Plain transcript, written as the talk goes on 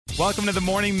Welcome to the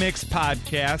Morning Mix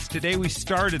podcast. Today we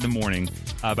started the morning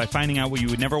by finding out what you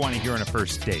would never want to hear on a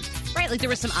first date. Right, like there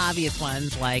were some obvious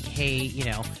ones like, hey,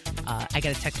 I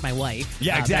got to text my wife.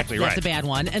 Yeah, exactly, that's right. a bad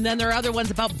one. And then there are other ones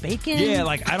about bacon. Yeah,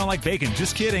 like, I don't like bacon.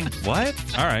 Just kidding. What?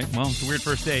 All right, well, it's a weird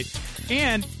first date.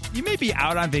 And you may be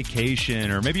out on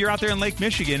vacation, or maybe you're out there in Lake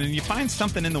Michigan and you find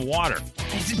something in the water.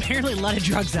 There's apparently a lot of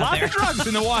drugs out there. A lot of drugs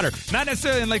in the water. Not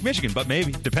necessarily in Lake Michigan, but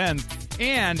maybe. Depends.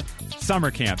 And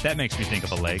summer camp. That makes me think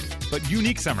of a lake. But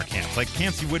unique summer camps, like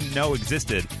camps you wouldn't know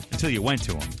existed until you went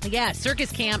to them. Yeah,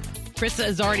 circus camp. Krista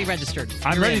is already registered.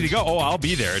 I'm ready to go. Oh, I'll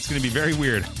be there. It's going to be very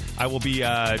weird. I will be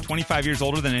 25 years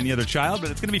older than any other child, but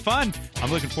it's going to be fun.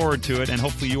 I'm looking forward to it, and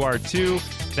hopefully you are too.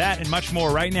 That and much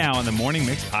more right now on the Morning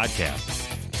Mix podcast.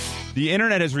 The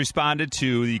internet has responded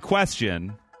to the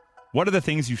question, what are the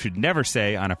things you should never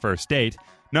say on a first date?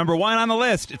 Number one on the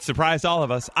list, it surprised all of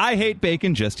us. I hate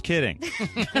bacon, just kidding.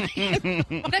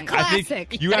 The classic. I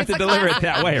think you have to deliver it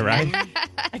that way, right?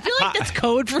 I feel like that's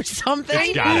code for something.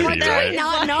 It's gotta be, Do right? we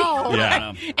not know?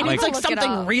 Yeah. And Like- it's like Look it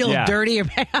something up. real Yeah. dirty or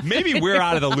bad. Maybe we're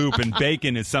out of the loop and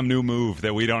bacon is some new move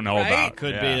that we don't know Right? about.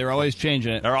 Could Yeah. be. They're always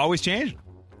changing it. They're always changing.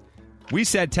 We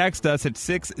said text us at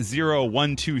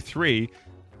 60123.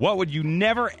 What would you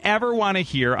never, ever want to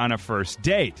hear on a first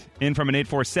date? In from an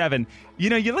 847. You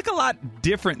look a lot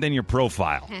different than your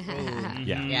profile.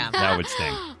 Yeah. That would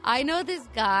stink. I know this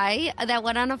guy that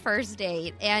went on a first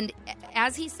date, and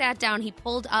as he sat down, he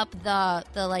pulled up the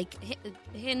like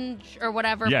Hinge or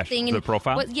whatever Yes, thing. the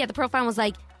profile? The profile was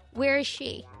like, "Where is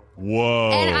she?"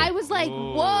 Whoa. And I was like,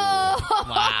 "Whoa!"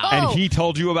 Wow. And he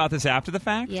told you about this after the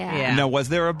fact? Yeah. Yeah. Now, was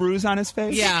there a bruise on his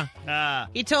face? Yeah.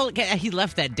 He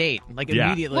left that date like Yeah.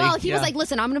 immediately. Well, he was Yeah. like,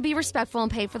 "Listen, I'm going to be respectful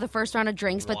and pay for the first round of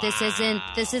drinks, but this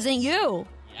isn't you."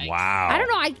 Wow. I don't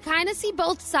know. I kind of see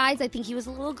both sides. I think he was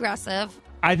a little aggressive.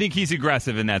 I think he's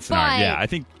aggressive in that scenario. But Yeah, I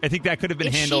think that could have been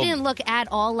If handled. she didn't look at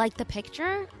all like the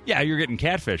picture, Yeah, you're getting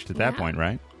catfished at that Yeah. point,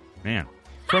 right? Man.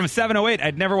 From 708,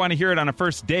 I'd never want to hear it on a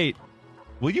first date.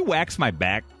 Will you wax my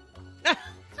back? come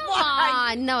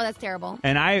on, no, that's terrible.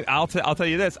 And I'll tell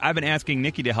you this. I've been asking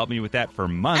Nikki to help me with that for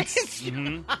months.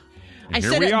 And I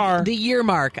here said we are. the year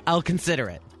mark. I'll consider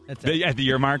it. That's it. At the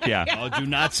year mark, yeah. Oh, do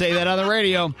not say that on the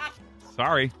radio.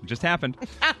 Sorry, it just happened.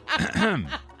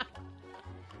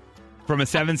 From a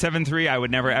 773, I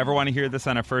would never, ever want to hear this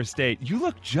on a first date. You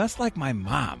look just like my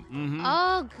mom.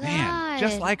 Oh God, Man,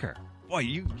 just like her. Boy,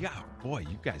 you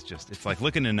guys just, it's like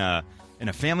looking in a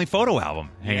family photo album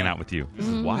hanging out with you. This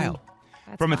is wild.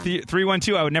 That's From a fun.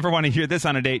 312, I would never want to hear this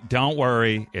on a date. Don't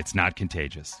worry, it's not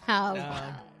contagious. Oh,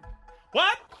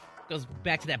 What? Goes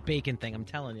back to that bacon thing, I'm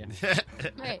telling you.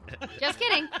 right. Just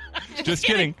kidding. Just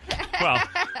kidding. Well,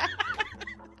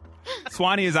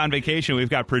 Swanee is on vacation. We've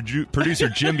got producer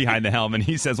Jim behind the helm, and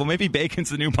he says, well, maybe bacon's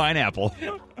the new pineapple.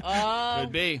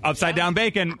 Could be. Upside down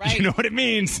bacon. Right. You know what it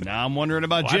means. Now I'm wondering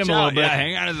about Watch Jim a out. little bit. Yeah,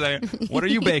 hang on a second. What are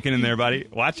you baking in there, buddy?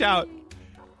 Watch out.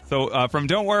 So from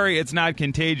Don't Worry, It's Not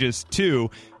Contagious to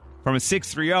from a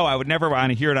 630, I would never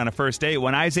want to hear it on a first date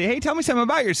when I say, hey, tell me something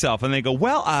about yourself. And they go,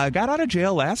 well, I got out of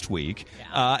jail last week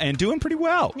and doing pretty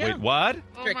well. Yeah. Wait, what?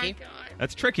 Tricky.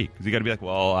 That's tricky because you got to be like,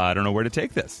 well, I don't know where to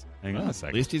take this. Hang on a At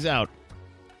second. least he's out.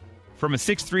 From a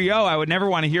 630, I would never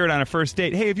want to hear it on a first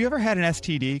date. Hey, have you ever had an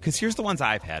STD? Because here's the ones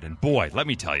I've had. And boy, let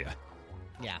me tell you.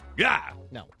 Yeah. Yeah.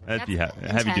 No. That'd be That's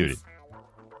heavy intense. duty.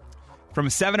 From a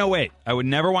 708, I would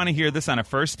never want to hear this on a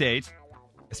first date,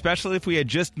 especially if we had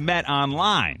just met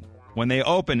online, when they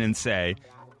open and say,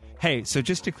 hey, so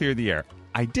just to clear the air,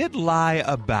 I did lie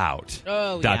about ...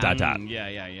 Oh,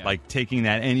 Yeah. Like taking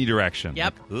that any direction.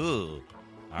 Yep. Like, ooh.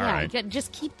 All yeah, right.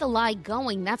 just keep the lie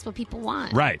going. That's what people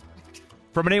want. Right.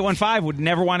 From an 815, would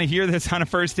never want to hear this on a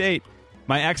first date.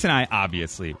 My ex and I,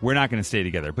 obviously, we're not going to stay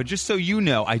together. But just so you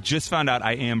know, I just found out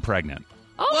I am pregnant.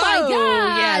 Oh Whoa, my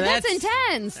God, yeah, that's that's-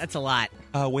 intense. That's a lot.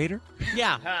 Waiter?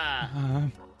 Yeah.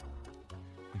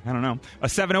 I don't know. A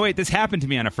 708, this happened to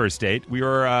me on a first date.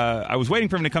 I was waiting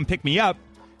for him to come pick me up,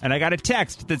 and I got a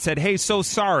text that said, hey, so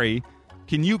sorry.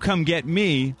 Can you come get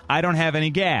me? I don't have any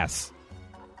gas.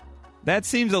 That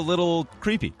seems a little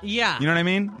creepy. Yeah. You know what I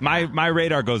mean? My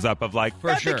radar goes up of like,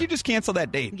 I sure. think you just cancel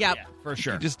that date. Yep. For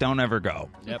sure. You just don't ever go.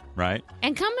 Yep. Right?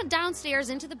 And come downstairs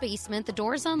into the basement. The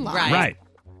door's unlocked. Right. Right.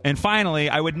 And finally,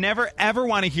 I would never, ever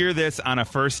want to hear this on a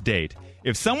first date.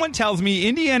 If someone tells me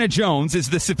Indiana Jones is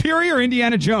the superior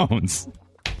Indiana Jones,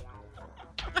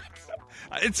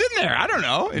 it's in there. I don't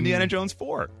know. Indiana Jones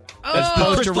 4. As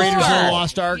opposed to Crystal Raiders of Skull. the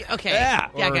Lost Ark. Okay. Yeah.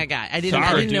 Yeah, Or- I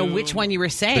didn't know which one you were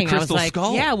saying. The I was Crystal like,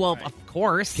 Skull. yeah, well, of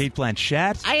course. Kate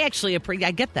Blanchett, I actually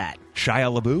I get that.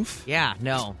 Shia LaBeouf. Yeah,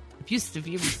 no. If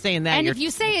you were saying that, And you're if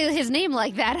you say his name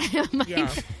like that, I might. Yeah.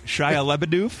 Shia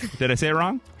LaBeouf. Did I say it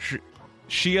wrong?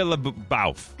 Shia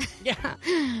LaBeouf. Yeah.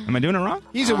 Am I doing it wrong?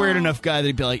 He's a weird enough guy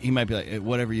that he might be like,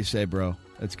 whatever you say, bro.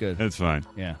 That's good. That's fine.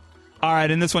 Yeah. All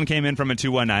right, and this one came in from a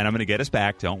 219. I'm going to get us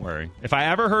back. Don't worry. If I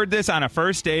ever heard this on a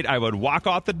first date, I would walk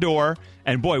out the door,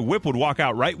 and boy, Whip would walk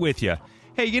out right with you.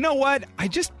 Hey, you know what? I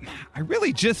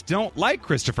really just don't like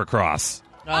Christopher Cross.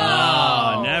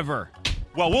 Oh, never.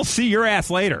 Well, we'll see your ass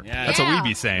later. Yeah. That's what we'd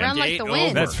be saying. Run like the Date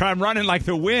wind. over. That's I'm running like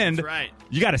the wind. That's right.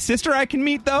 You got a sister I can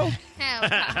meet, though?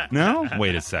 No?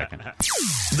 Wait a second.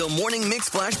 The Morning Mix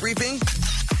Flash Briefing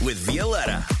with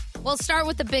Violetta. We'll start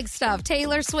with the big stuff.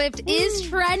 Taylor Swift is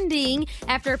trending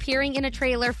after appearing in a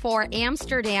trailer for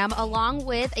Amsterdam, along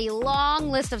with a long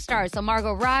list of stars. So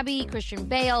Margot Robbie, Christian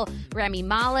Bale, Rami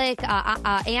Malek,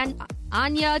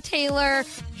 Anya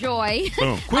Taylor-Joy.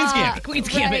 Boom. Queen's Gambit. Queen's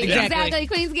Gambit, Right, exactly.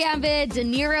 Queen's Gambit. De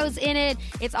Niro's in it.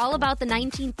 It's all about the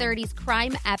 1930s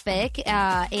crime epic,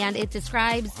 and it's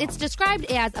described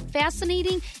as a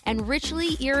fascinating and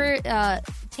richly eerie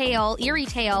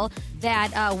tale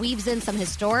that weaves in some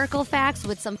historical facts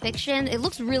with some fiction. It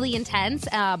looks really intense,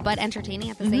 but entertaining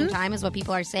at the same time is what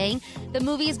people are saying. The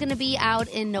movie is going to be out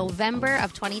in November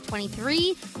of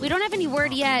 2023. We don't have any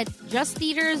word yet. Just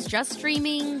theaters, just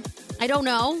streaming. I don't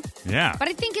know. Yeah. But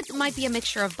I think it might be a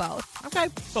mixture of both. Okay.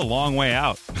 It's a long way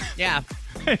out. Yeah.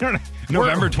 I don't know.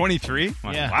 November 23?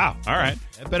 Yeah. Wow. All right.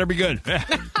 That better be good.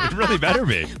 It really better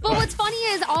be. But what's funny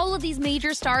is all of these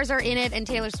major stars are in it, and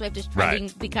Taylor Swift is trending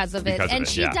Right. because of it. Because of and it,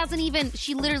 she yeah. doesn't even,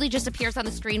 she literally just appears on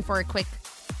the screen for a quick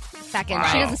second.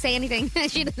 Wow. She doesn't say anything.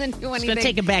 She doesn't do She's anything. going to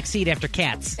take a back seat after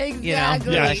Cats. Exactly.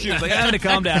 You know? Yeah, she was like, I'm going to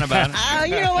calm down about it. Oh,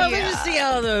 you know what? Let me just see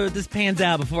how this pans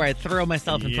out before I throw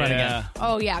myself in front again.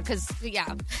 Oh, yeah, because,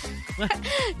 yeah.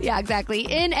 Yeah, exactly.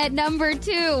 In at number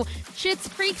 2, Schitt's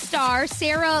Creek star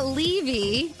Sarah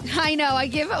Levy. I know, I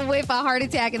give Whip a heart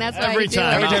attack, and that's why Every I do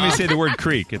time. it. Every time you say the word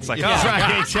creek, it's like, That's oh,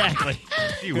 right, exactly.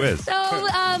 gee whiz. So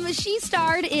she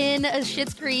starred in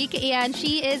Schitt's Creek, and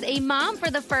she is a mom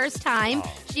for the first time.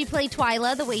 She played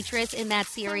Twyla, the waitress in that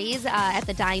series at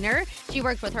the diner. She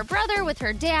worked with her brother, with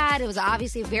her dad. It was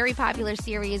obviously a very popular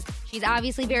series. She's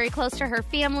obviously very close to her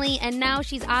family, and now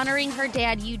she's honoring her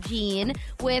dad, Eugene,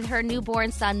 with her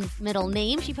newborn son's middle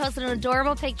name. She posted an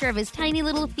adorable picture of his tiny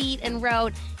little feet and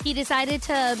wrote, "He decided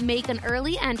to make an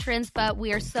early entrance, but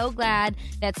we are so glad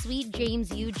that sweet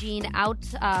James Eugene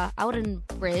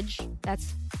Outenbridge,"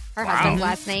 that's her husband's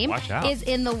last name, Watch out. is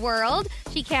in the world.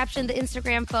 She captioned the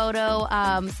Instagram photo,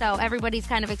 so everybody's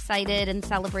kind of excited and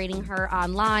celebrating her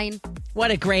online.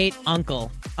 What a great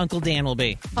uncle Uncle Dan will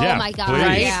be. Yeah, Oh my God,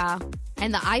 please. yeah.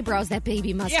 And the eyebrows that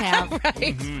baby must have.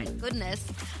 Right. My goodness.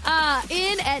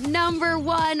 In at number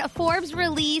 1, Forbes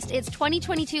released its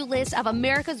 2022 list of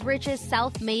America's richest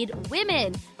self-made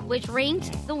women, which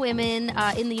ranked the women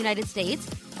in the United States.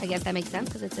 I guess that makes sense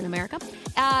because it's in America.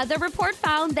 The report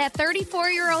found that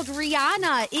 34-year-old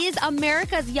Rihanna is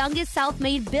America's youngest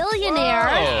self-made billionaire.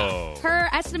 Whoa. Her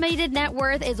estimated net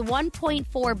worth is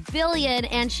 $1.4 billion,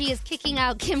 and she is kicking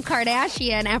out Kim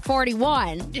Kardashian at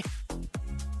 41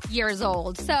 years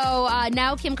old. So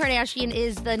now Kim Kardashian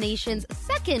is the nation's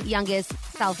second youngest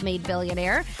self-made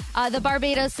billionaire. The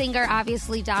Barbados singer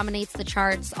obviously dominates the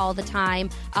charts all the time.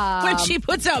 When she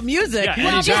puts out music, Yeah,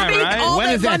 when she anytime, made right? all When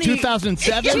that is that, money.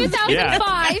 2007?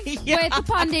 2005 Yeah. with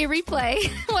Ponde Replay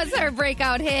was her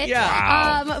breakout hit.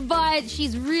 Yeah. Wow. But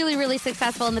she's really, really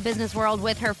successful in the business world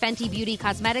with her Fenty Beauty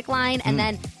cosmetic line and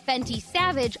then Fenty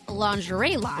Savage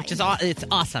lingerie line. Which is it's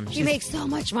awesome. She She's makes so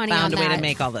much money found on a way that. to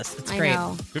make all this. It's I great.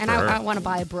 know. Good And for her. I want to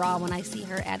buy a bra when I see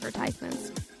her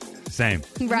advertisements. Same.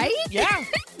 Right? Yeah.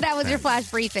 That was your flash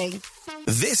briefing.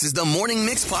 This is the Morning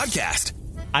Mix Podcast.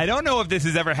 I don't know if this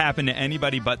has ever happened to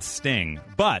anybody but Sting,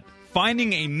 but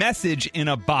finding a message in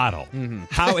a bottle.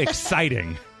 How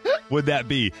exciting would that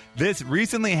be? This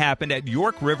recently happened at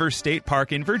York River State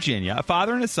Park in Virginia. A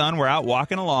father and a son were out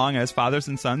walking along, as fathers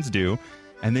and sons do,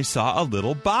 and they saw a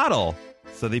little bottle.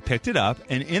 So they picked it up,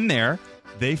 and in there,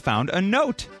 they found a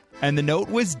note. And the note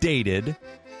was dated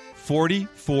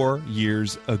 44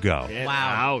 years ago. Get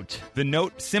Wow. out. The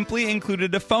note simply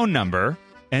included a phone number,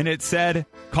 and it said,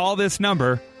 "Call this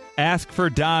number, ask for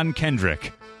Don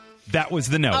Kendrick." That was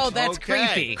the note. Oh, that's Okay.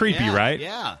 creepy. Creepy, Yeah, right?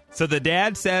 Yeah. So the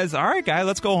dad says, "All right, guy,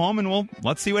 let's go home and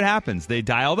let's see what happens." They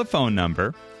dial the phone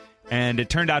number, and it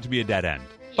turned out to be a dead end.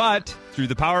 But through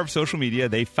the power of social media,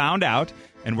 they found out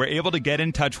and were able to get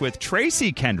in touch with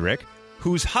Tracy Kendrick,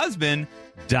 whose husband,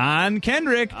 Don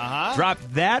Kendrick,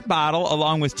 dropped that bottle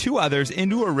along with 2 others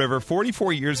into a river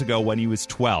 44 years ago when he was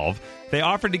 12. They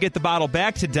offered to get the bottle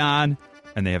back to Don,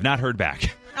 and they have not heard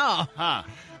back. Oh,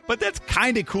 But But that's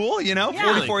kind of cool, you know? Yeah.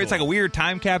 44, Really cool. it's like a weird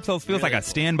time capsule. It feels like a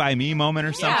Stand By Me moment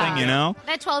or something, you know?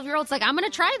 That 12-year-old's like, I'm going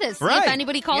to try this. See Right. if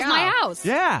anybody calls my house.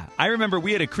 Yeah. I remember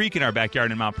we had a creek in our backyard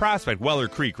in Mount Prospect. Weller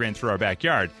Creek ran through our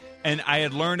backyard. And I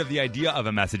had learned of the idea of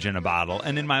a message in a bottle.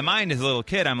 And in my mind as a little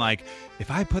kid, I'm like,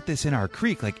 if I put this in our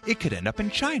creek, like, it could end up in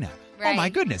China. Oh, Right. my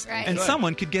goodness. Right. And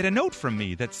someone could get a note from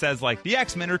me that says, like, the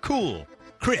X-Men are cool.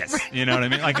 Chris. You know what I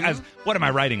mean? Like, what am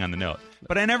I writing on the note?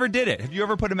 But I never did it. Have you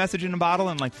ever put a message in a bottle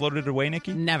and, like, floated it away,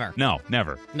 Nikki? Never. No,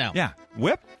 never. No. Yeah.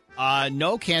 Whip?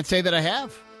 No, can't say that I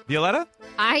have. Violetta?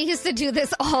 I used to do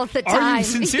this all the Are time. you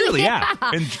sincerely? Yeah.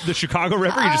 In the Chicago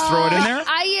River, you just throw it in there?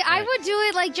 I would do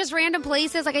it like just random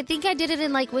places. Like I think I did it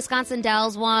in like Wisconsin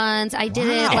Dells once. I did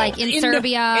it Wow. like in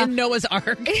Serbia. In Noah's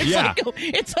Ark. Yeah.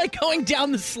 It's like going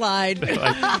down the slide.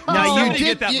 Now, you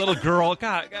get that little girl.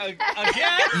 God, again?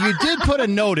 You did put a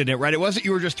note in it, right? It wasn't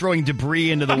you were just throwing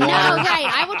debris into the water. No,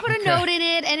 right. I would put a note in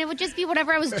it, and it would just be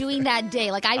whatever I was doing that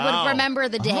day. Like, I would remember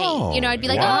the day. Oh, You know, I'd be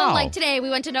like, wow. oh, like today we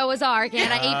went to Noah's Ark,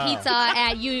 and I ate pizza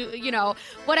at you know,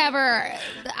 whatever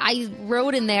I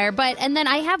wrote in there. And then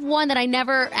I have one that I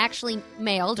never actually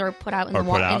mailed or put out in Or the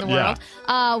put out,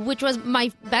 world, which was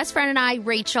my best friend and I,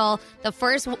 Rachel, the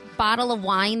first bottle of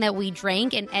wine that we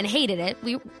drank and hated it.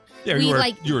 Yeah,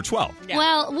 we you were 12. Yeah.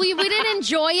 Well, we didn't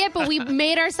enjoy it, but we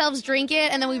made ourselves drink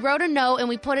it, and then we wrote a note, and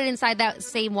we put it inside that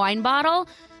same wine bottle.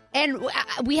 And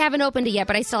we haven't opened it yet,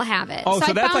 but I still have it. Oh, so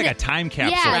I that's found like it. a time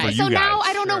capsule yeah. for you So now guys.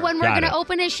 I don't know when we're Got going it. to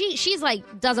open it. She's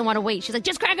like, doesn't want to wait. She's like,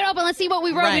 just crack it open. Let's see what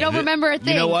we wrote. Right. We don't remember a thing.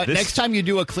 You know what? This- Next time you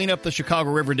do a clean up the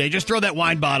Chicago River Day, just throw that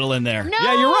wine bottle in there. No.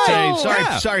 Yeah, you're right. Say, sorry,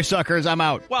 Yeah. sorry, suckers, I'm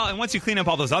out. Well, and once you clean up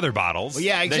all those other bottles, Well,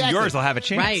 yeah, then exactly. yours will have a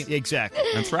chance. Right. Exactly.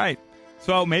 That's right.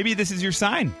 So maybe this is your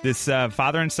sign. This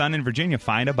father and son in Virginia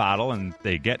find a bottle and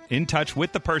they get in touch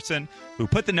with the person who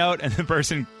put the note, and the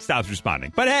person stops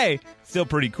responding. But hey, still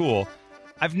pretty cool.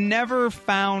 I've never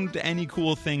found any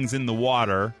cool things in the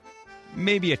water.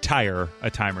 Maybe a tire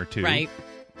a time or two. Right.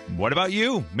 What about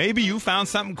you? Maybe you found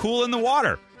something cool in the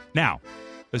water. Now,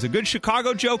 there's a good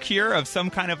Chicago joke here of some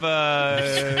kind of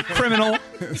a criminal,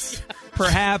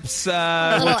 perhaps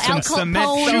Little with some Al cement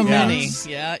Capone. So shoes. many.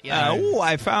 Yeah, yeah.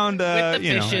 I found With the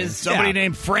you know, fishes. Somebody yeah.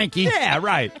 named Frankie. Yeah,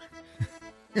 right.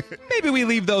 Maybe we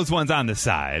leave those ones on the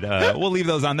side. We'll leave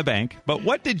those on the bank. But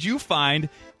what did you find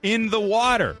in the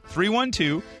water?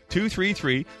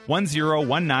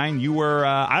 312-233-1019. You were,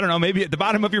 I don't know, maybe at the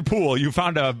bottom of your pool, you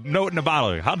found a note in a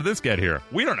bottle. How did this get here?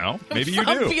 We don't know. Maybe you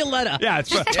From do. Violetta. Yeah, it's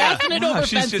tossing it over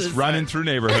she's fences. just running through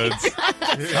neighborhoods.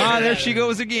 There she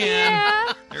goes again.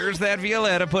 There's that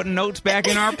Violetta putting notes back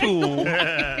in our pool.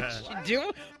 Why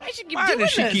should keep Why doing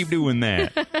does she this? keep doing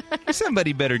that?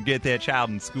 Somebody better get that child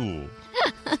in school.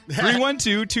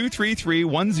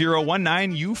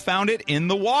 312-233-1019. You found it in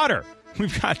the water.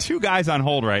 We've got two guys on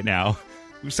hold right now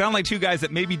who sound like two guys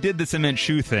that maybe did the cement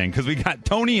shoe thing, because we got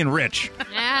Tony and Rich.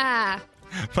 Yeah.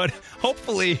 But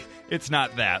hopefully it's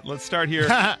not that. Let's start here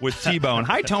with T-Bone.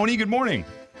 Hi, Tony. Good morning.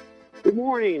 Good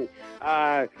morning.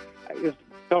 This is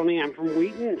Tony. I'm from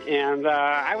Wheaton, and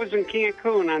I was in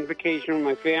Cancun on vacation with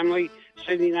my family,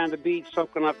 sitting on the beach,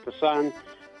 soaking up the sun,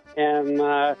 and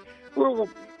we were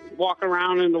walking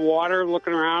around in the water,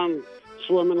 looking around,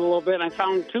 swimming a little bit, and I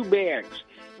found two bags,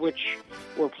 which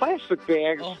were plastic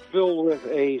bags filled with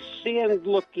a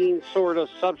sand-looking sort of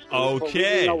substance. But we Okay.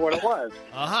 didn't know what it was.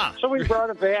 Uh-huh. So we brought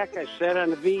it back. I sat on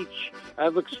the beach. I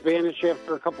looked Spanish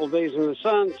after a couple of days in the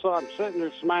sun, so I'm sitting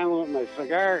there smiling with my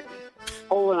cigar,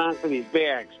 holding on to these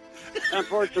bags.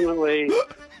 Unfortunately,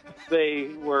 they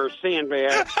were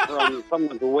sandbags from some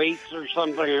of the weights or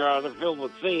something or other filled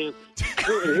with sand.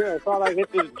 Here, I thought I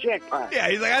hit this jackpot. Yeah,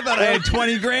 he's like, I thought I had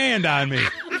 20 grand on me.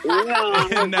 Yeah,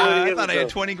 And I thought I had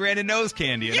 20 grand in nose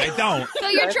candy, and I don't. So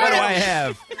you're What trying do to. I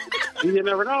have? You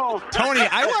never know. Tony,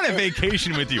 I want a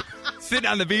vacation with you. Sitting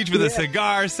on the beach with a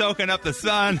cigar, soaking up the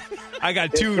sun. I got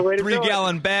It's the way to do it.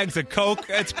 3-gallon bags of Coke.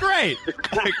 It's great.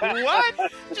 Like,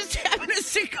 what? Just having a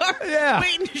cigar, Yeah.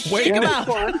 waiting to shake Waiting them to- out.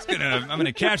 I'm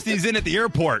gonna catch these in at the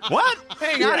airport. What?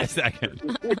 Hang on a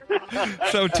second.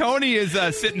 So Tony is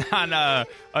sitting on a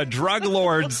drug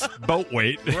lord's boat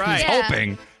weight. Right. He's Yeah.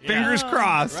 hoping, fingers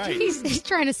crossed. Right. He's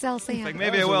trying to sell sand. Like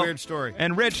maybe That I was a will. weird story.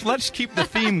 And Rich, let's keep the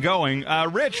theme going.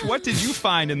 Rich, what did you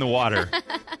find in the water?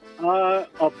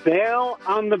 A bale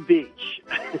on the beach.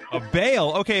 A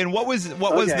bale. Okay, and what was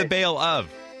Okay. the bale of?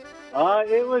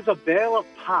 It was a bale of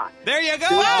pot. There you go.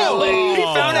 Whoa. He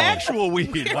found actual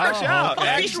weed. Watch out.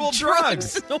 Actual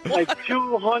drugs. Like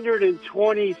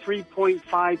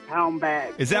 223.5 pound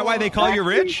bag. Is that why they call you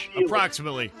Rich?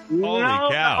 Approximately. Holy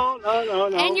cow. No.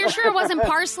 And you're sure it wasn't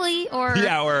parsley or?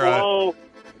 Yeah, or So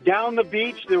down the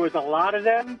beach, there was a lot of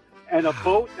them, and a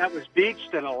boat that was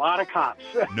beached and a lot of cops.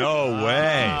 No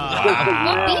way.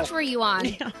 What beach were you on?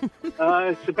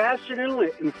 Sebastian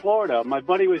Inlet in Florida. My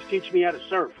buddy was teaching me how to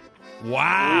surf.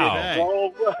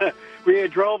 Wow. We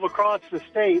had drove across the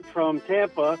state from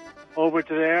Tampa over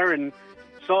to there and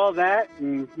saw that,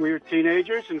 and we were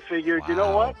teenagers and figured, you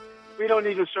know what? We don't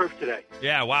need to surf today.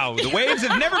 Yeah, wow. The waves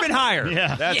have never been higher.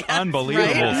 Yeah. That's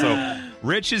unbelievable. right? So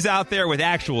Rich is out there with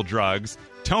actual drugs.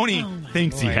 Tony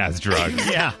thinks he has drugs.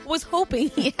 Yeah. Was hoping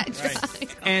he had drugs.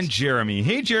 And Jeremy.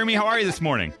 Hey, Jeremy, how are you this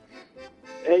morning?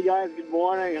 Hey, guys. Good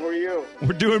morning. How are you?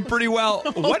 We're doing pretty well.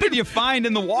 What did you find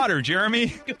in the water,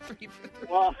 Jeremy?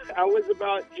 Well, I was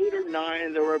about 8 or 9,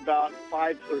 and there were about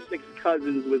 5 or 6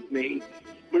 cousins with me.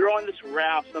 We were on this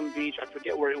raft, some beach. I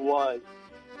forget where it was.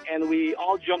 And we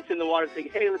all jumped in the water saying,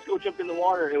 hey, let's go jump in the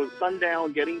water. It was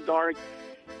sundown, getting dark.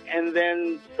 And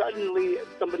then suddenly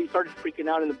somebody started freaking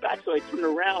out in the back, so I turned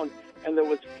around, and there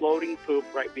was floating poop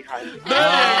right behind me.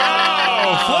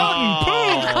 Oh, floating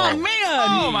poop. Oh, man.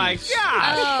 Oh, my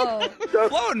gosh. Oh.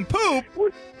 Floating poop.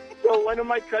 So one of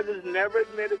my cousins never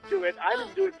admitted to it. I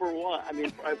didn't do it for one. I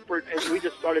mean, and we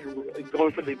just started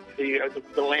going for the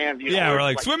land. You know, Yeah, we're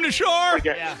like, swim to shore.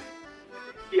 Yeah.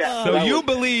 So you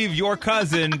believe your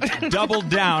cousin doubled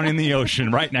down in the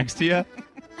ocean right next to you?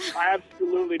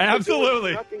 Absolutely.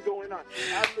 Absolutely. There was nothing going on.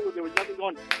 Absolutely. There was nothing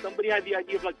going on. Somebody had the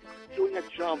idea of like doing a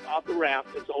jump off the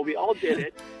raft, and so we all did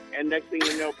it. And next thing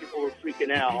you know, people were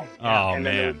freaking out. Oh, and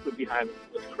then there man. was food behind us.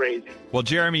 It was crazy. Well,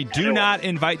 Jeremy, do not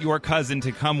invite your cousin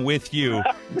to come with you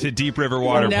to Deep River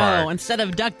Water No, Park. instead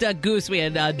of duck, duck, goose, we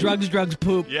had drugs,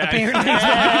 poop. Yeah.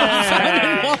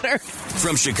 Apparently. Water.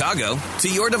 From Chicago to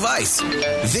your device,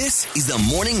 this is the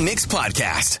Morning Mix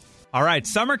Podcast. All right,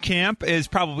 summer camp is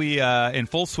probably in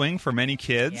full swing for many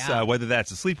kids, Yeah. whether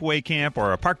that's a sleepaway camp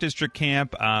or a Park District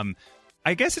camp.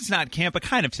 I guess it's not camp, but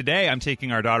kind of. Today, I'm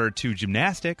taking our daughter to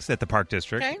gymnastics at the Park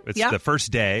District. Okay. It's Yeah. the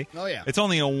first day. Oh, yeah. It's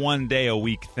only a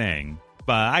 1-day-a-week thing.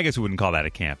 But I guess we wouldn't call that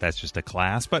a camp. That's just a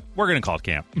class. But we're going to call it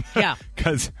camp. Yeah.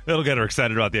 Because it'll get her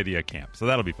excited about the idea of camp. So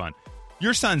that'll be fun.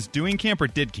 Your son's doing camp or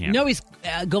did camp? No, he's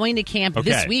going to camp Okay.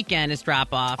 this weekend is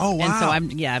drop off. Oh, wow.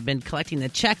 And so I've been collecting the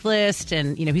checklist,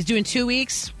 and he's doing 2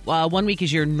 weeks. 1 week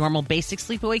is your normal basic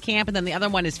sleepaway camp, and then the other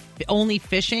one is only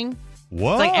fishing.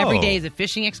 Whoa. It's like every day is a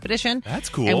fishing expedition. That's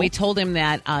cool. And we told him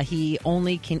that he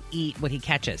only can eat what he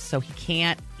catches, so he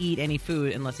can't eat any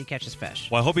food unless he catches fish.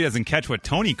 Well, I hope he doesn't catch what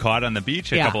Tony caught on the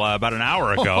beach Yeah. about an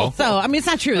hour ago. So, I mean, it's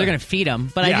not true. They're going to feed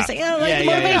him, but Yeah. I just say, Yeah,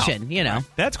 motivation,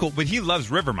 That's cool. But he loves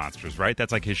river monsters, right?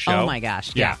 That's like his show. Oh, my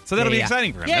gosh. Yeah. So that'll be Yeah.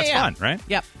 exciting for him. Yeah, That's yeah. fun, right?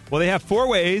 Yep. Well, they have 4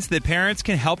 ways that parents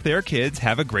can help their kids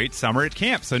have a great summer at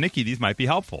camp. So, Nikki, these might be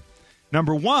helpful.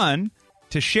 Number 1,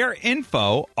 to share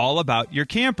info all about your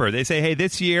camper. They say, hey,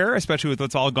 this year, especially with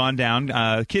what's all gone down,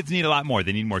 kids need a lot more.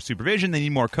 They need more supervision. They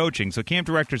need more coaching. So camp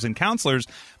directors and counselors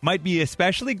might be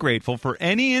especially grateful for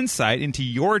any insight into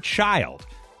your child.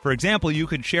 For example, you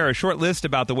could share a short list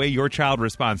about the way your child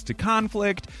responds to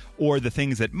conflict or the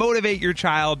things that motivate your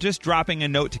child. Just dropping a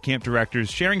note to camp directors,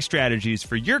 sharing strategies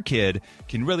for your kid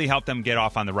can really help them get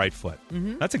off on the right foot.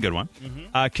 That's a good one.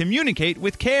 Communicate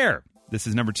with care. This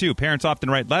is number 2. Parents often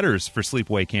write letters for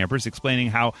sleepaway campers explaining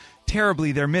how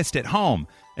terribly they're missed at home.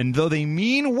 And though they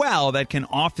mean well, that can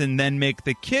often then make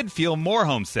the kid feel more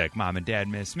homesick. Mom and dad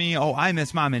miss me. Oh, I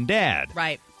miss mom and dad.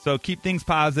 Right. So keep things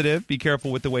positive. Be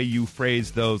careful with the way you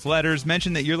phrase those letters.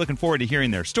 Mention that you're looking forward to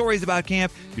hearing their stories about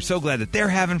camp. You're so glad that they're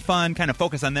having fun. Kind of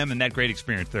focus on them and that great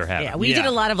experience they're having. Yeah, we did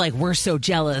a lot of we're so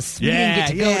jealous. We Yeah, didn't get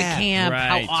to go to yeah. camp.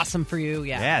 Right. How awesome for you.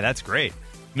 Yeah, that's great.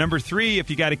 Number 3, if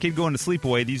you got a kid going to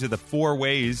sleepaway, these are the 4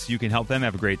 ways you can help them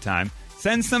have a great time.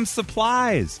 Send some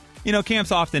supplies.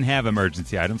 Camps often have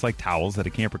emergency items like towels that a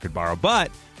camper could borrow, but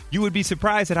you would be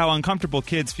surprised at how uncomfortable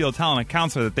kids feel telling a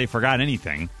counselor that they forgot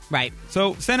anything. Right.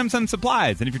 So send them some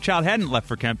supplies, and if your child hadn't left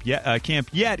for camp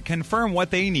yet, confirm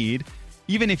what they need.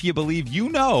 Even if you believe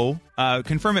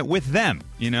confirm it with them.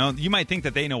 You might think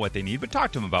that they know what they need, but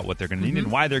talk to them about what they're going to need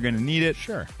and why they're going to need it.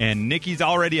 Sure. And Nikki's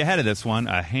already ahead of this one,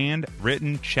 a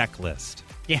handwritten checklist.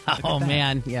 Yeah. Oh,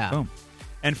 man. Yeah. Boom.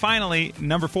 And finally,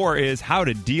 number 4 is how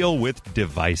to deal with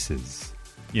devices.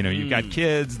 You've got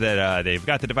kids that they've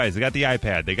got the device, they got the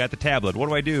iPad, they got the tablet. What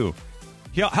do I do?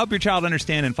 Help your child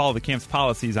understand and follow the camp's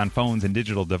policies on phones and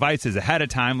digital devices ahead of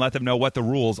time. Let them know what the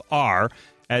rules are.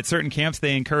 At certain camps,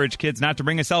 they encourage kids not to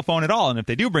bring a cell phone at all. And if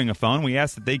they do bring a phone, we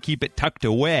ask that they keep it tucked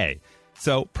away.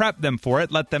 So prep them for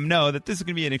it. Let them know that this is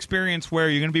going to be an experience where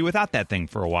you're going to be without that thing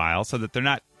for a while so that they're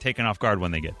not taken off guard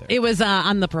when they get there. It was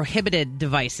on the prohibited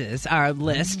devices, our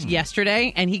list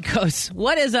yesterday, and he goes,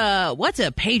 what's a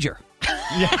pager?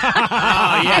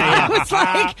 I was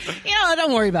like,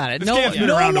 don't worry about it. This No camp's been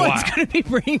around a one's while. going to be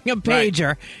bringing a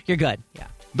pager. You're good. Yeah.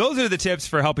 Those are the tips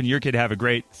for helping your kid have a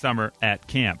great summer at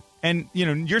camp. And,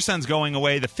 your son's going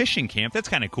away, the fishing camp. That's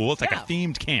kind of cool. It's like a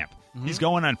themed camp. Mm-hmm. He's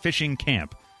going on fishing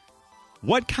camp.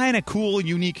 What kind of cool,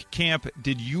 unique camp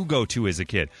did you go to as a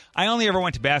kid? I only ever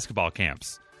went to basketball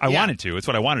camps. I wanted to. It's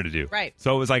what I wanted to do. Right.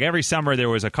 So it was like every summer there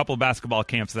was a couple of basketball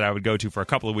camps that I would go to for a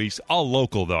couple of weeks, all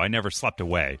local, though. I never slept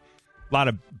away. A lot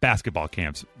of basketball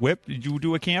camps. Whip, did you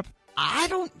do a camp? I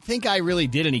don't think I really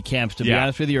did any camps, to be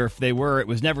honest with you. Or if they were, it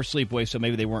was never sleepaway, so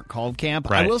maybe they weren't called camp.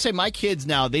 Right. I will say my kids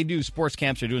now, they do sports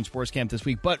camps. They're doing sports camp this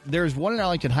week. But there's one in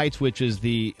Arlington Heights, which is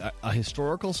the a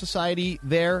historical society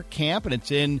there camp, and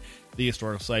it's in the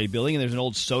Historical Society building, and there's an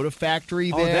old soda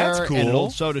factory there. That's cool. And an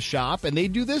old soda shop. And they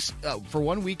do this for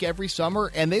 1 week every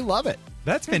summer, and they love it.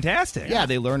 That's fantastic. Yeah,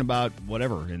 they learn about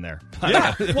whatever in there.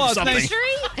 Yeah. Well, it's Something.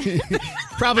 History?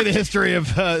 Probably the history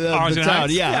of the Arlington town.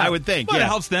 Heights? Yeah, I would think. Well, yeah. it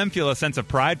helps them feel a sense of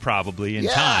pride, probably, in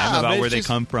Yeah, time but about it's where they just-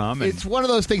 come from. And It's one of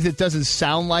those things that doesn't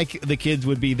sound like the kids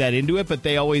would be that into it, but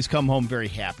they always come home very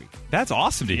happy. that's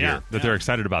awesome to hear Yeah, that they're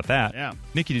excited about that. Yeah.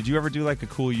 Nikki, did you ever do like a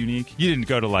cool, unique? You didn't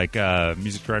go to like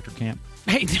music director camp?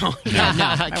 Hey, no.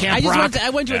 Camp I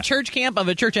went to Yeah. a church camp of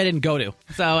a church I didn't go to.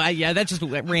 So, that just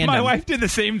random. My wife did the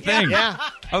same thing. Yeah.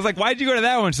 I was like, why'd you go to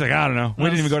that one? She's like, I don't know. We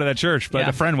didn't even go to that church, but Yeah.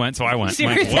 a friend went, so I went. I'm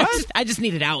like, Seriously, what? I just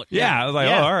needed out. Yeah, I was like,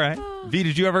 Yeah. oh, all right. V,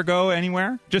 did you ever go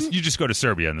anywhere? You just go to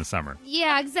Serbia in the summer.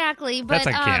 Yeah, exactly. But That's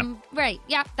like camp. right.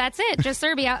 Yeah, that's it. Just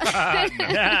Serbia.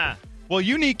 Yeah. Well,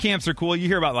 unique camps are cool. You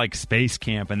hear about like space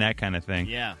camp and that kind of thing.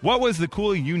 Yeah. What was the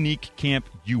cool, unique camp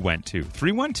you went to?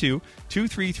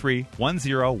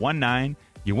 312-233-1019.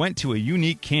 You went to a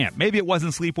unique camp. Maybe it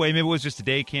wasn't sleepaway. Maybe it was just a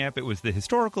day camp. It was the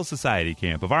Historical Society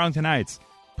camp of Arlington Heights.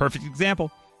 Perfect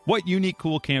example. What unique,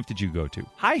 cool camp did you go to?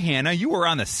 Hi, Hannah. You were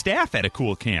on the staff at a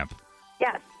cool camp.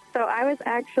 Yes. So I was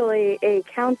actually a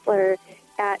counselor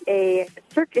at a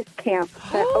circus camp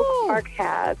that Oak Park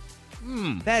has.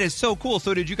 That is so cool.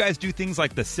 So did you guys do things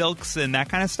like the silks and that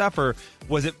kind of stuff? Or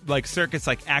was it like circus,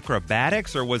 like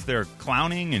acrobatics? Or was there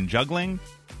clowning and juggling?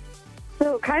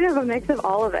 So kind of a mix of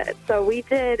all of it. So we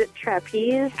did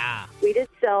trapeze, we did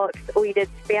silks, we did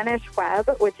Spanish web,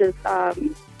 which is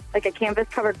like a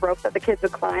canvas-covered rope that the kids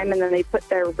would climb, and then they put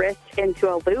their wrist into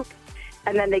a loop,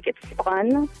 and then they get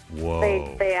spun.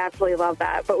 Whoa. They absolutely love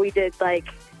that. But we did like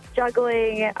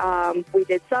juggling, we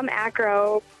did some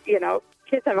acro,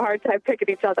 kids have a hard time picking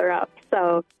each other up.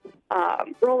 So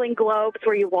rolling globes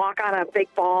where you walk on a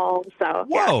big ball. So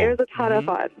Whoa. yeah, it was a ton of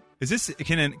fun. Is this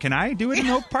can I do it in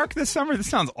Oak Park this summer? This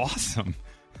sounds awesome.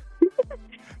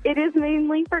 It is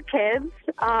mainly for kids,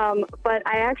 but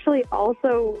I actually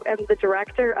also am the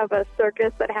director of a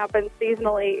circus that happens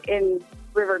seasonally in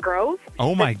River Grove.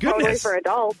 Oh, my It's totally goodness. for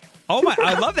adults. Oh my!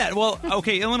 I love that. Well,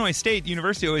 okay, Illinois State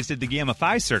University always did the Gamma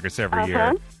Phi Circus every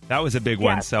year. That was a big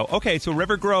one. Yes. So okay, so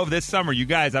River Grove this summer, you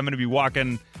guys, I'm going to be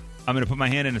walking. I'm going to put my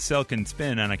hand in a silk and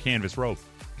spin on a canvas rope.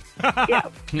 Yeah.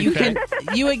 You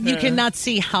cannot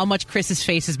see how much Chris's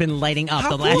face has been lighting up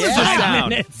How the last cool is that 5 sound?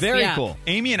 minutes. Very Yeah. cool.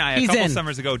 Amy and I, a He's couple in.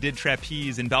 summers ago, did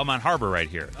trapeze in Belmont Harbor right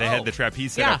here. They had the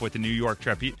trapeze set Yeah. up with the New York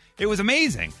trapeze. It was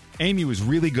amazing. Amy was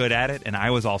really good at it, and I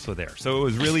was also there. So it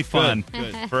was really fun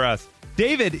for us.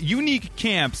 David, unique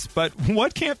camps, but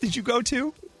what camp did you go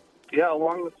to? Yeah,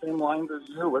 along the same lines as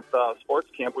you with sports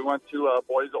camp, we went to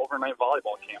boys' overnight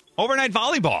volleyball camp. Overnight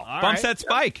volleyball. All Bump right. set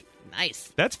spike.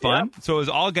 Nice. That's fun. So it was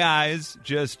all guys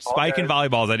just All spiking guys.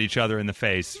 volleyballs at each other in the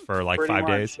face for like Pretty 5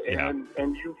 much. days.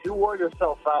 And you wore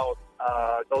yourself out.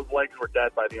 Those legs were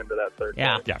dead by the end of that third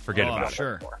Yeah. day. Yeah, forget Oh, about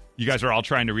sure. it. You guys were all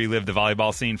trying to relive the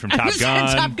volleyball scene from I Top was Gun.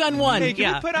 in Top Gun 1. Hey, can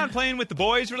Yeah. we put on Playing with the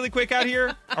Boys really quick out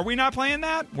here? Are we not playing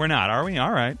that? We're not, are we?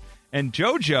 All right. And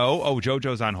JoJo. Oh,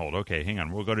 JoJo's on hold. Okay, hang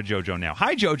on. We'll go to JoJo now.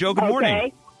 Hi, JoJo. Good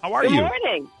morning. How are Good you?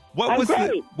 morning. What I'm was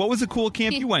great. what was the cool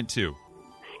camp you went to?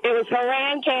 It was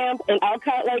Horan Camp in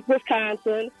Elkhart Lake,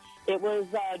 Wisconsin. It was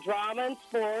drama and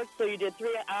sports, so you did 3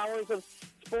 hours of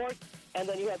sports, and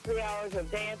then you had 3 hours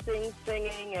of dancing,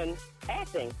 singing, and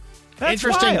acting. That's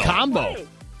Interesting wild. combo. Right.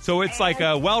 So it's like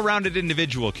a well-rounded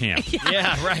individual camp.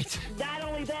 Yeah, right. Not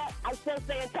only that, I still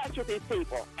stay in touch with these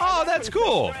people. Oh, And that's been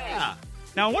cool. great. Yeah.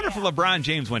 Now, I wonder if LeBron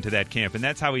James went to that camp, and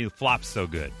that's how he flops so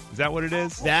good. Is that what it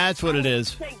is? That's what it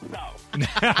is. I think so.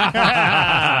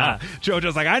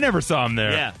 JoJo's like, I never saw him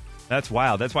there. Yeah. That's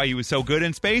wild. That's why he was so good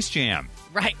in Space Jam.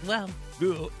 Right. Well,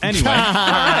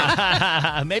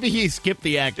 Anyway, Maybe he skipped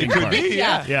the acting it could part. be,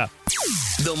 yeah. Yeah.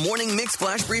 The Morning Mix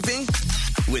Flash Briefing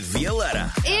with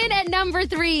Violetta. In at number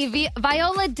 3,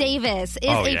 Viola Davis is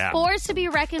a force to be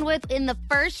reckoned with in the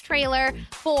first trailer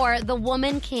for The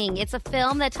Woman King. It's a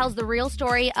film that tells the real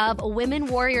story of women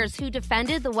warriors who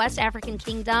defended the West African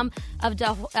kingdom of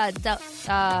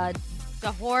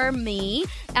Dahomey,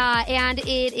 and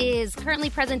it is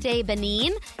currently present-day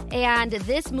Benin, and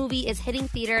this movie is hitting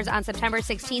theaters on September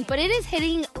 16th, but it is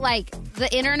hitting, like,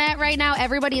 the internet right now.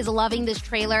 Everybody is loving this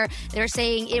trailer. They're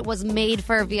saying it was made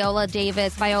for Viola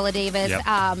Davis.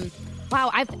 Yep. Wow,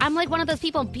 I'm like one of those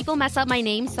people. People mess up my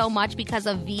name so much because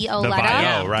of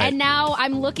Violetta. Right. And now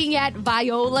I'm looking at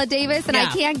Viola Davis, and I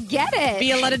can't get it.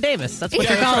 Violetta Davis. That's what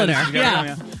you're calling her.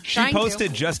 Yeah. She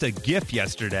posted just a GIF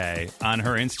yesterday on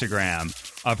her Instagram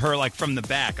of her, like, from the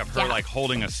back of her, like,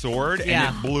 holding a sword,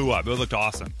 and it blew up. It looked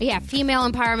awesome. Yeah, female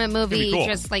empowerment movie. Cool.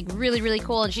 Just, like, really, really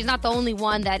cool. And she's not the only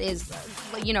one that is,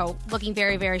 you know, looking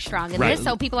very, very strong in this,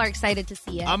 so people are excited to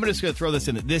see it. I'm just going to throw this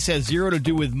in. This has zero to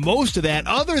do with most of that,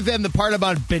 other than the part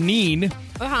about Benin,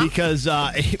 because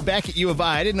back at U of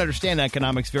I didn't understand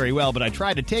economics very well, but I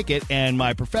tried to take it, and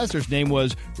my professor's name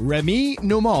was Remy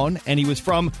Numon, and he was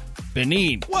from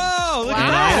Benin. Whoa, look at and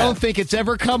that. I don't think it's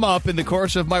ever come up in the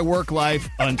course of my work life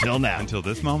until now. Until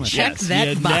this moment. Check that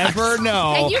you box. never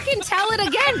know. And you can tell it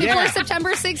again before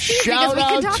September 16th Shout because we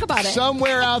can out talk about it.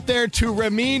 somewhere out there to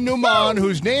Remy Numon,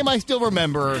 whose name I still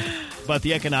remember, but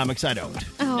the economics I don't.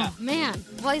 Oh, man.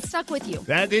 Well, it stuck with you.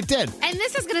 That it did. And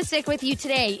this is going to stick with you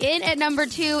today. In at number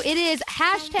 2, it is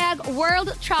hashtag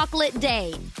World Chocolate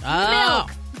Day. Oh.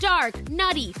 Milk, dark,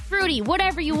 nutty, fruity,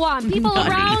 whatever you want. People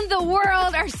around the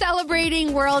world are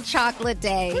celebrating World Chocolate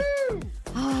Day.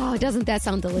 Oh, doesn't that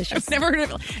sound delicious? I've never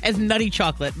heard of it as nutty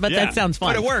chocolate, but that sounds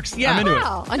fun. But it works. Yeah. I'm into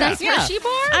Wow, a nice Hershey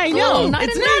bar? I know. Ooh,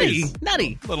 It's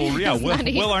nutty. Little,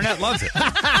 Will Arnett loves it.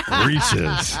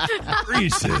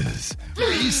 Reese's.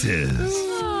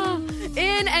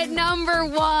 In at number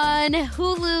 1,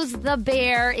 Hulu's The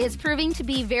Bear is proving to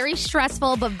be very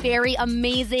stressful but very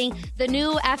amazing. The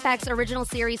new FX original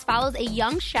series follows a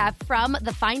young chef from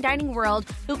the fine dining world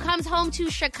who comes home to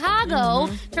Chicago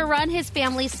to run his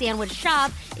family's sandwich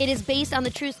shop. It is based on the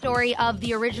true story of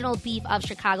the original beef of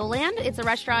Chicagoland. It's a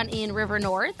restaurant in River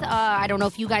North. I don't know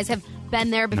if you guys have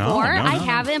been there before. I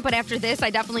haven't, but after this,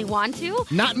 I definitely want to.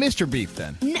 Not Mr. Beef,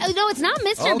 then. No, it's not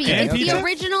Mr. Beef. It's the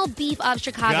original beef of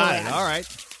Chicagoland. Got it. All right.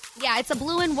 Yeah, it's a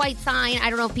blue and white sign.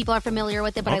 I don't know if people are familiar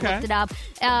with it, but I looked it up.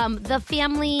 The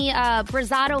family,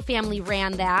 Brazato family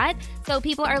ran that. So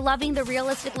people are loving the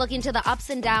realistic look into the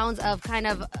ups and downs of kind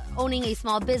of owning a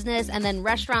small business and then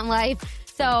restaurant life.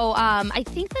 So I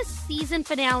think the season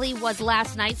finale was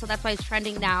last night, so that's why it's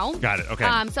trending now. Got it. Okay.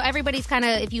 So everybody's kind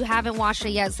of, if you haven't watched it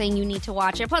yet, saying you need to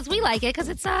watch it. Plus, we like it because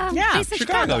it's based in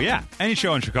Chicago. Yeah, any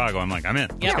show in Chicago, I'm like, I'm in.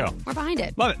 Let's go. We're behind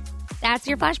it. Love it. That's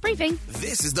your flash briefing.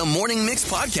 This is the Morning Mix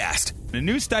Podcast. A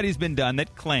new study's been done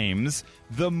that claims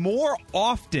the more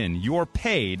often you're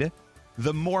paid,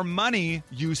 the more money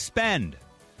you spend.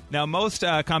 Now, most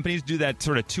companies do that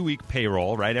sort of 2-week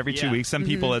payroll, right? Every 2 weeks. Some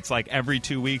people, it's like every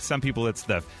 2 weeks. Some people, it's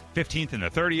the 15th and the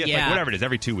 30th, like whatever it is,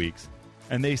 every 2 weeks.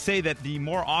 And they say that the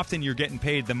more often you're getting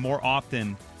paid, the more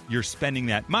often you're spending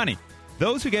that money.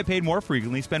 Those who get paid more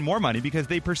frequently spend more money because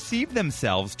they perceive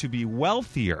themselves to be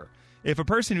wealthier. If a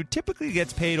person who typically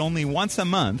gets paid only once a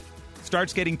month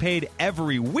starts getting paid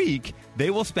every week, they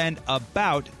will spend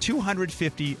about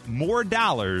 $250 more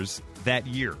that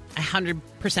year.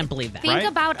 100% believe that. Think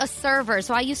about a server.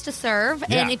 So I used to serve,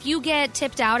 and if you get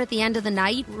tipped out at the end of the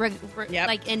night,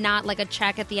 like, and not like a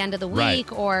check at the end of the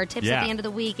week or tips at the end of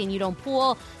the week, and you don't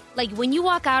pool. Like, when you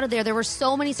walk out of there were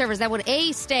so many servers that would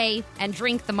A, stay and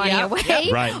drink the money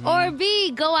away, or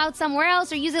B, go out somewhere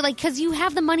else or use it, like, because you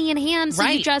have the money in hand, so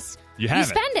you just you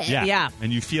spend it. Yeah.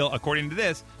 And you feel, according to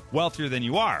this, wealthier than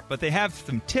you are. But they have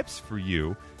some tips for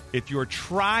you if you're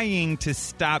trying to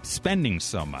stop spending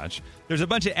so much. There's a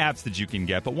bunch of apps that you can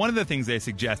get, but one of the things they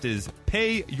suggest is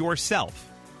pay yourself.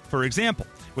 For example,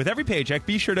 with every paycheck,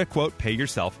 be sure to, quote, pay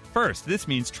yourself first. This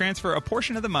means transfer a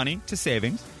portion of the money to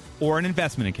savings or an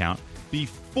investment account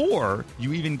before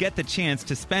you even get the chance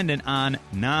to spend it on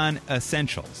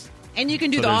non-essentials. And you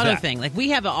can do the auto thing. Like,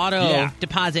 we have an auto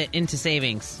deposit into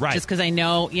savings. Right. Just because I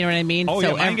know, you know what I mean? Oh,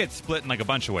 so mine gets split in like a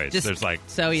bunch of ways. There's like...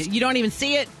 So you don't even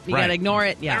see it. You got to ignore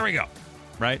it. Yeah. There we go.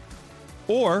 Right?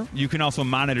 Or you can also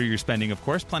monitor your spending, of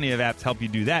course. Plenty of apps help you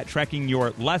do that, tracking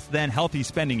your less than healthy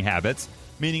spending habits.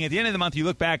 Meaning at the end of the month, you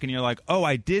look back and you're like, oh,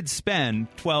 I did spend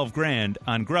 $12,000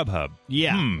 on Grubhub.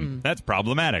 Yeah. That's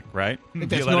problematic, right? I think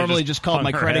that's normally just called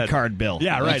my credit card bill.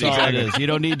 Yeah, right. That's all it is. You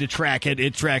don't need to track it.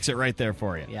 It tracks it right there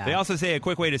for you. Yeah. They also say a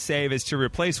quick way to save is to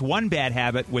replace one bad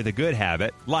habit with a good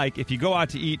habit. Like if you go out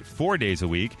to eat 4 days a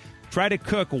week, try to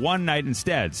cook one night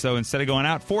instead. So instead of going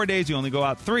out 4 days, you only go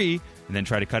out 3, and then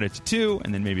try to cut it to 2,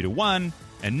 and then maybe to 1.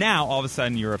 And now, all of a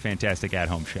sudden, you're a fantastic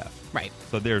at-home chef. Right.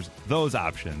 So there's those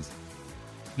options.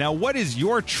 Now, what is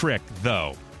your trick,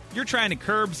 though? You're trying to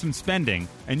curb some spending,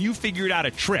 and you figured out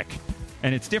a trick.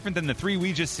 And it's different than the 3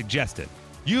 we just suggested.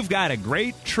 You've got a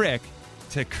great trick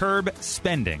to curb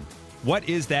spending. What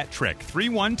is that trick?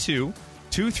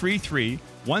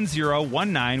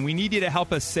 312-233-1019. We need you to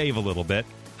help us save a little bit.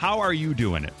 How are you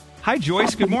doing it? Hi,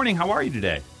 Joyce. Good morning. How are you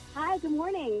today? Hi, good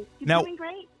morning. Now- Doing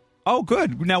great. Oh,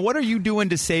 good. Now, what are you doing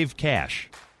to save cash?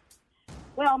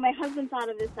 Well, my husband thought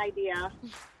of this idea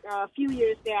a few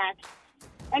years back.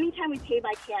 Anytime we pay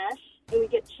by cash and we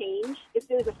get change, if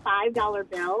there's a $5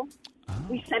 bill,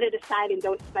 we set it aside and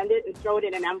don't spend it and throw it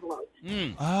in an envelope.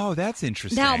 Oh, that's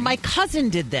interesting. Now, my cousin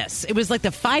did this. It was like the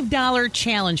 $5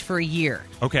 challenge for a year.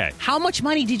 Okay. How much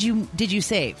money did you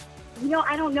save? You know,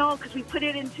 I don't know because we put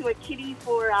it into a kitty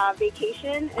for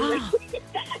vacation and,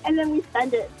 and then we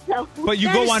spend it. So, But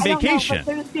you go on I don't know, vacation. but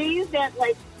there's days that,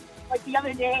 like the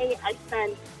other day, I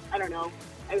spent, I don't know,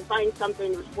 I was buying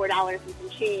something, it was $4 and some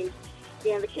change,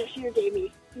 and the cashier gave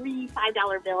me 3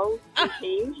 $5 bills and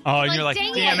change. Oh, and you're like,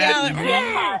 dang damn it. it.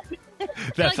 Yeah.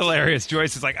 That's hilarious.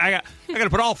 Joyce is like, I got to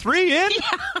put all 3 in?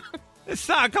 It's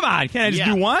not, come on. Can't I just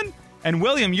do 1? And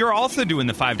William, you're also doing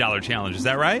the $5 challenge. Is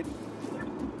that right?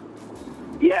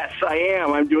 Yes, I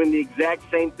am. I'm doing the exact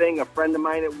same thing. A friend of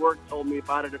mine at work told me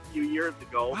about it a few years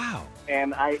ago. Wow.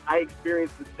 And I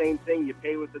experienced the same thing. You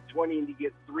pay with a 20 and you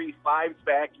get 3 5s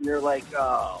back, and you're like,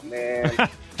 oh, man.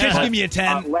 Just give me a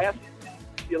 10. Last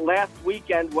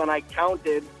weekend when I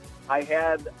counted, I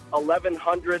had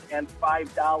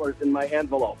 $1,105 in my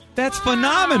envelopes. That's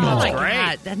phenomenal. Oh, my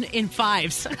God. In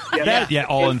 5s.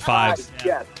 All in 5s.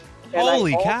 Yes. And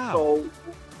Holy I cow. also,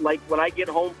 like when I get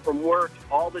home from work,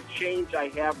 all the change I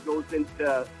have goes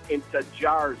into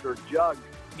jars or jugs.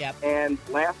 Yep. And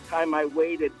last time I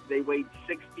weighed it, they weighed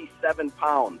 67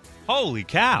 pounds. Holy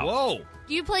cow. Whoa.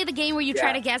 Do you play the game where you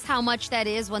try to guess how much that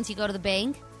is once you go to the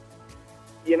bank?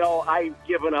 You know, I've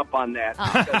given up on that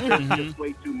because there's just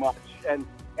way too much. And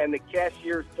the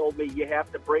cashiers told me you have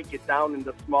to break it down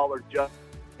into smaller jugs.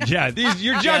 Yeah,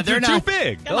 your jugs they're are too not-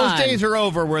 big. Those days are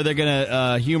over where they're going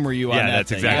to humor you on Yeah, that that's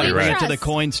thing. exactly You gotta right. get to the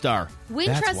coin star.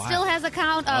 Wintrust still has a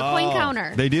coin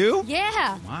counter. They do?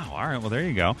 Yeah. Wow. All right. Well, there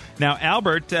you go. Now,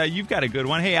 Albert, you've got a good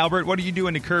one. Hey, Albert, what are you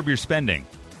doing to curb your spending?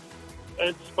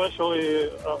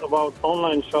 Especially about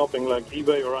online shopping like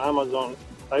eBay or Amazon.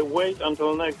 I wait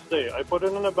until next day. I put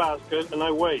it in a basket and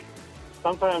I wait.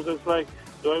 Sometimes it's like,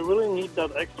 do I really need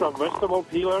that extra vegetable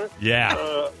peeler? Yeah.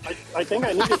 I think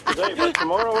I need it today, but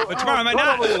tomorrow, I might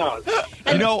not. probably not.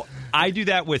 You know, I do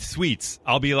that with sweets.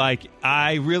 I'll be like,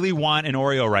 I really want an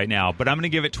Oreo right now, but I'm going to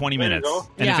give it 20 There you minutes. go.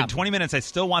 And if in 20 minutes I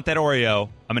still want that Oreo,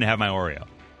 I'm going to have my Oreo.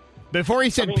 Before he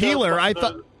said I mean, peeler, I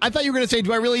thought you were going to say,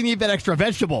 do I really need that extra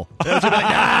vegetable? Like,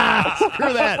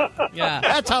 screw that. Yeah.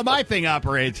 That's how my thing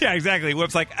operates. Yeah, exactly.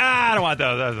 Whip's like, I don't want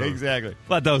those. Exactly.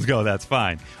 Let those go. That's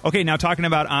fine. Okay, now talking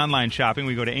about online shopping,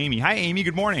 we go to Amy. Hi, Amy.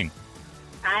 Good morning.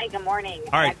 Hi, good morning.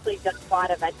 All right. I actually just bought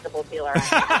a vegetable peeler.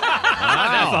 That's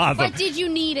awesome. But did you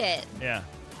need it? Yeah.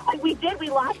 We did. We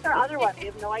lost our other one. We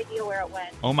have no idea where it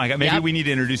went. Oh, my God. Maybe we need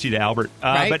to introduce you to Albert.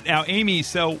 Right. But now, Amy,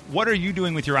 so what are you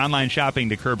doing with your online shopping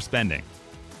to curb spending?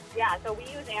 Yeah, so we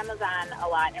use Amazon a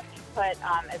lot, and we put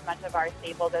as much of our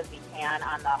staples as we can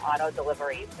on the auto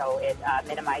delivery, so it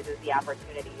minimizes the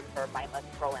opportunities for mindless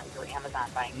scrolling through Amazon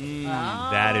buying.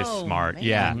 That is smart. man.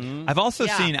 Yeah. Mhm. I've also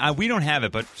Yeah. seen, we don't have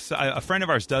it, but a friend of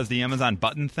ours does the Amazon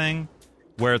button thing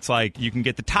where it's like you can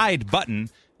get the Tide button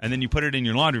and then you put it in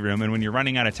your laundry room, and when you're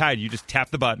running out of Tide, you just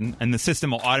tap the button and the system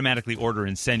will automatically order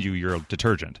and send you your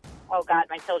detergent. Oh, God,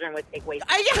 my children would take way too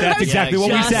That's exactly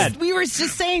what we said. We were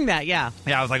just saying that, yeah.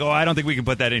 Yeah, I was like, I don't think we can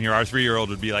put that in here. Our 3-year-old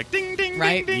would be like, ding, ding,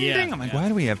 Right. ding, ding, Yeah. ding. I'm like, why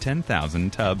do we have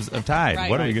 10,000 tubs of Tide? Right.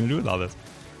 What are we Right. going to do with all this?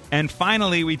 And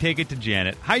finally, we take it to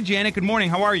Janet. Hi, Janet. Good morning.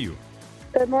 How are you?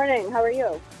 Good morning. How are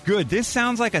you? Good. This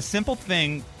sounds like a simple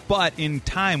thing, but in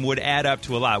time would add up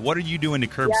to a lot. What are you doing to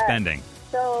curb Yes. spending?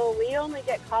 So we only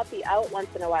get coffee out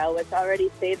once in a while, which already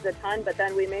saves a ton, but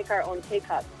then we make our own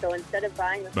K-Cups. So instead of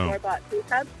buying the Boom. store-bought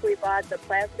K-Cups, we bought the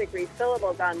plastic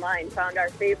refillables online, found our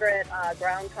favorite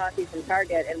ground coffee from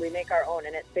Target, and we make our own,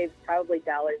 and it saves probably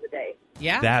 $1 a day.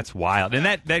 Yeah. That's wild. And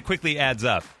that quickly adds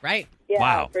up. Right. Yeah,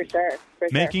 Wow. for sure. For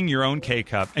sure. Making your own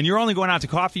K-Cup. And you're only going out to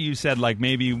coffee, you said,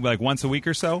 maybe once a week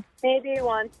or so? Maybe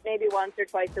once or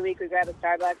twice a week we grab a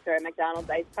Starbucks or a McDonald's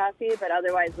iced coffee, but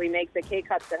otherwise we make the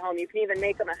K-Cups at home. You can even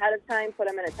make them ahead of time, put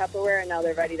them in a Tupperware, and now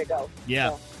they're ready to go. Yeah.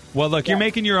 So, Well, look, you're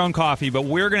making your own coffee, but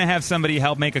we're going to have somebody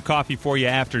help make a coffee for you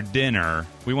after dinner.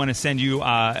 We want to send you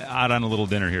out on a little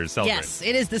dinner here to celebrate. Yes,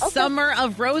 it is the summer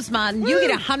of Rosemont, and you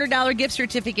get a $100 gift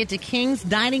certificate to King's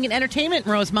Dining and Entertainment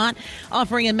in Rosemont,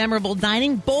 offering a memorable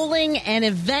dining, bowling, and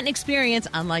event experience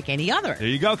unlike any other. There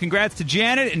you go. Congrats to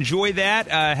Janet. Enjoy that.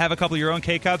 Have a couple of your own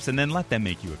K-Cups, and then let them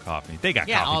make you a coffee. They got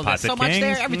coffee pots at so much King's.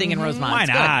 there, everything in Rosemont. Why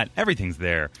It's not? good. Everything's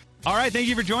there. All right, thank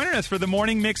you for joining us for the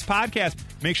Morning Mix podcast.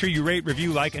 Make sure you rate,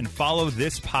 review, like, and follow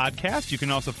this podcast. You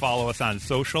can also follow us on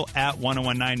social at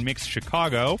 1019 Mix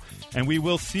Chicago. And we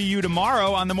will see you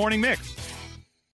tomorrow on the Morning Mix.